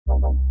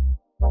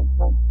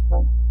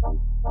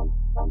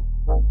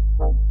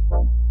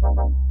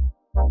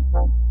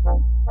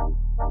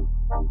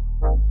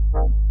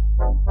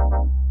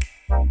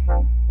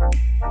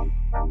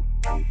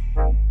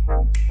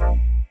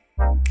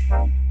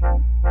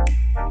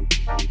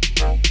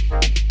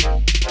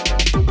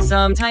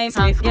Sometimes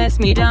life gets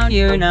me down,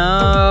 you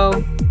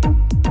know.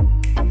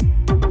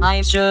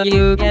 I'm sure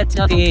you get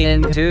the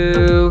feeling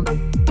too.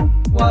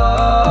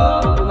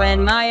 Whoa.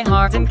 When my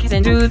heart sinks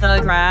into the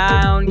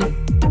ground,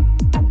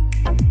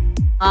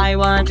 I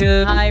want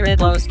to hide it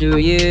close to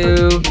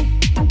you.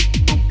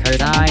 Cause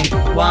I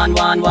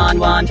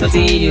want to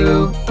see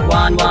you.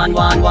 Want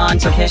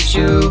to kiss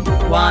you.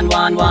 Want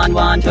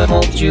to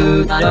hold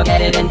you. Gotta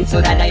get it in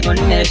so that I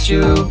wouldn't miss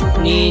you.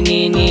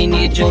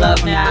 Need your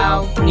love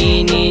now.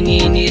 Need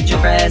your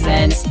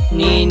presence.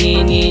 Need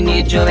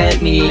you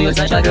with me. You're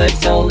such a good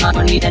soul, not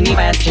gonna need any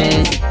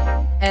questions.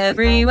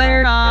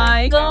 Everywhere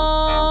I go,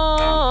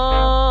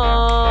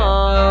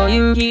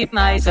 you keep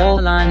my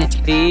soul on its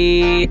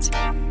feet.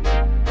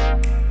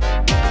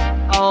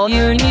 All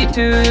you need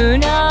to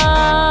know,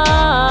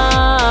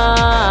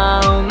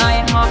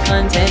 my heart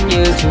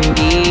continues to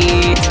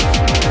beat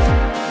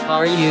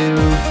for you.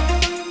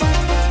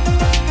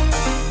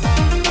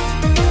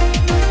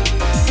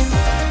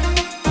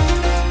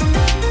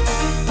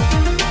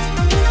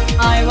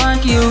 I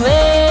want you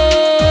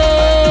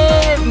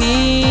with me,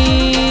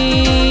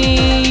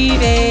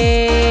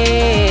 babe.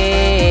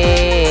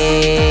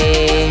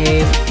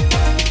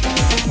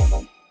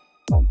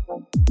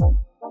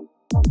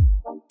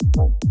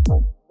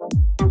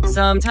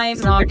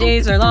 Sometimes our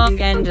days are long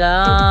and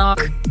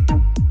dark,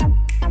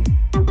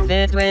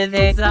 filled with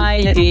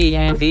anxiety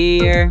and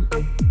fear.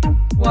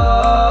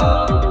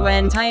 Whoa.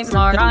 When times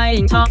are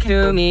trying, talk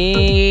to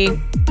me.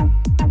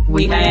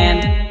 We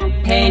can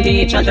paint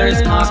each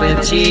other's cause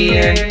with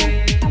cheer.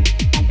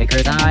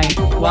 Because I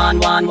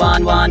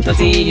want to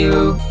see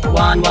you.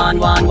 Want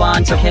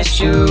to kiss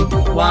you.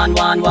 Want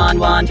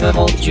to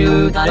hold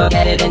you. Gotta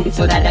get it in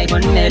so that I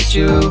wouldn't miss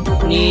you.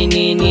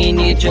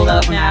 Need your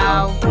love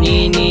now.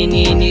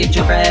 Need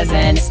your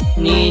presence.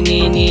 Need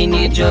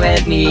you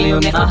with me. You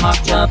make my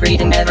heart jump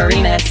reading every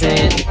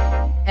message.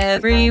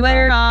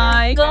 Everywhere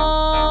I go,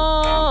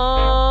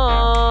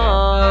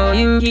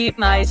 you keep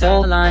my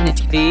soul on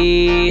its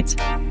feet.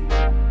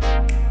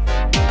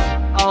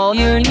 All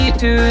you need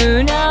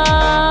to know,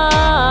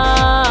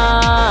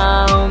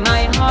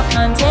 my heart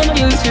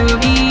continues to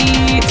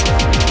beat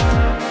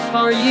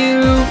for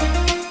you.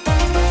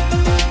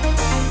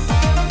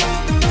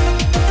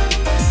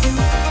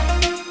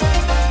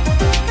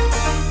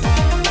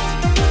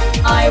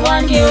 I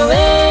want you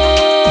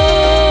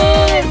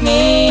with me,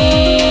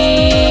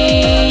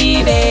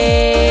 babe.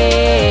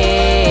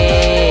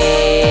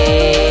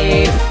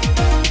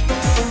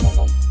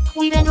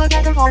 We've been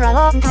together for a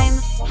long time.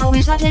 How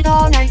we slept it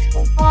all night.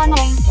 One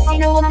line, I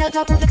know I'm not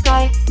the perfect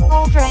guy.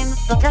 All frame,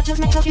 but that just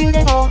makes us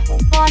beautiful.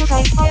 One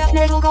side, I have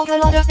never got a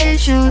lot of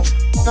issues.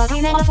 But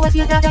I'm in love with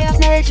you that I have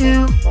made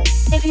you.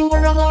 If you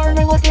were a lord,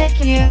 I would pick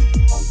you.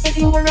 If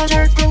you were a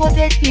jerk, I would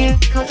pick you.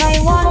 Cause I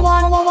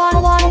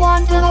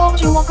want to hold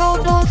you. I'll go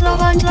those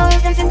love and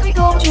love, I think I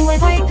told you.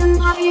 If I can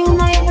have you,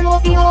 my ever will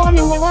be all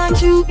new. I want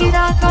to be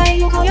that guy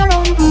you call your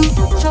own boo.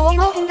 So I'm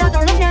hoping that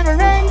our love never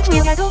ends.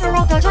 We'll get over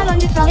all the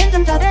challenges, the hits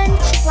and the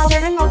bends. While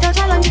during all the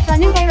challenges, the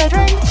new favorite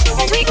trends.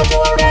 And we go to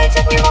our rights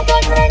and we're all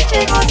good friends.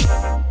 Because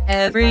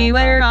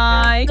everywhere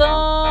I go,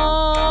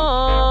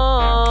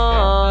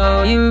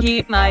 you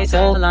keep my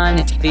soul on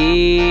its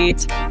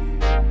feet.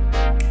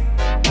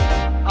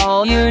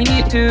 All you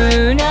need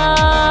to know,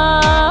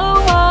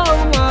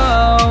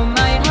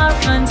 my heart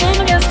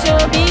continues to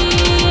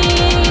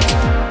beat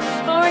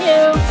for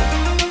you.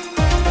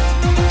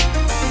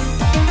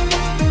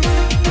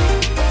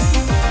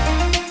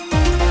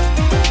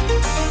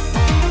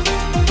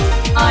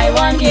 I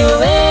want you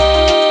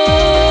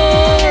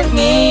with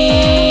me,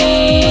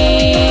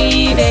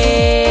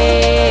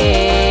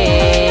 babe.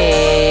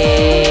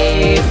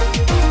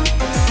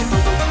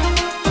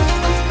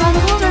 come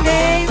closer,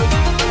 babe.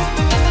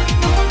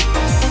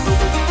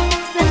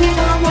 Let me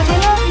know how much I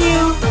love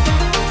you.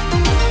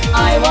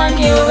 I want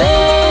you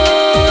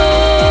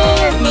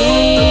with me,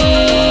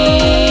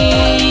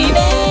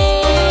 babe.